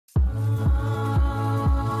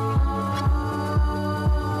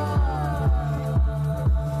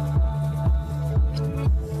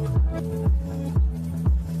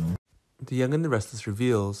The Young and the Restless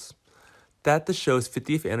reveals that the show's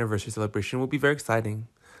 50th anniversary celebration will be very exciting.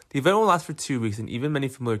 The event will last for 2 weeks, and even many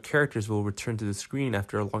familiar characters will return to the screen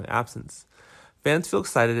after a long absence. Fans feel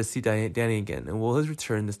excited to see Danny again, and will his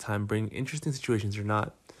return this time bring interesting situations or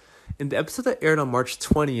not? In the episode that aired on March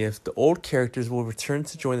 20th, the old characters will return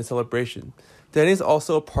to join the celebration. Danny is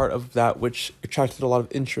also a part of that, which attracted a lot of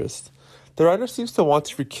interest. The writer seems to want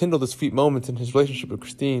to rekindle the sweet moments in his relationship with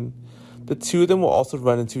Christine. The two of them will also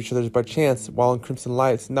run into each other by chance while in Crimson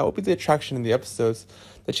Lights, and that will be the attraction in the episodes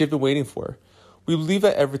that you've been waiting for. We believe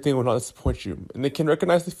that everything will not disappoint you, and they can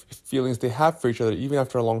recognize the feelings they have for each other even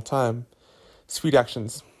after a long time. Sweet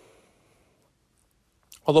actions.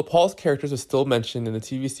 Although Paul's characters are still mentioned in the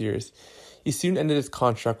TV series, he soon ended his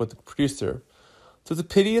contract with the producer. So it's a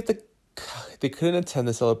pity that they couldn't attend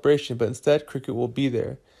the celebration, but instead Cricket will be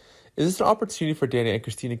there. Is this an opportunity for Danny and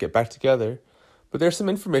Christine to get back together? But there's some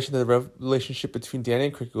information that the relationship between Danny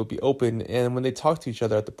and Cricket will be open, and when they talk to each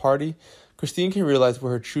other at the party, Christine can realize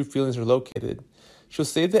where her true feelings are located. She'll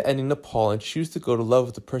save the ending to Paul and choose to go to love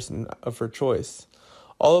with the person of her choice.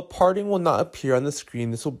 Although parting will not appear on the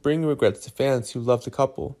screen, this will bring regrets to fans who love the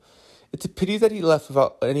couple. It's a pity that he left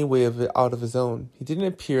without any way of it out of his own. He didn't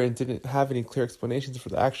appear and didn't have any clear explanations for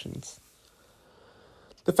the actions.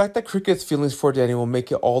 The fact that Cricket's feelings for Danny will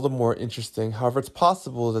make it all the more interesting. However, it's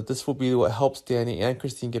possible that this will be what helps Danny and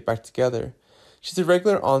Christine get back together. She's a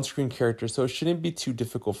regular on-screen character, so it shouldn't be too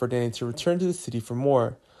difficult for Danny to return to the city for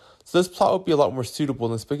more. So this plot would be a lot more suitable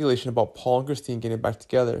than speculation about Paul and Christine getting back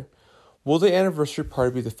together. Will the anniversary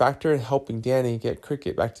party be the factor in helping Danny get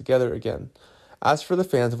Cricket back together again? As for the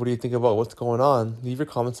fans, what do you think about what's going on? Leave your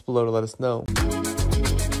comments below to let us know.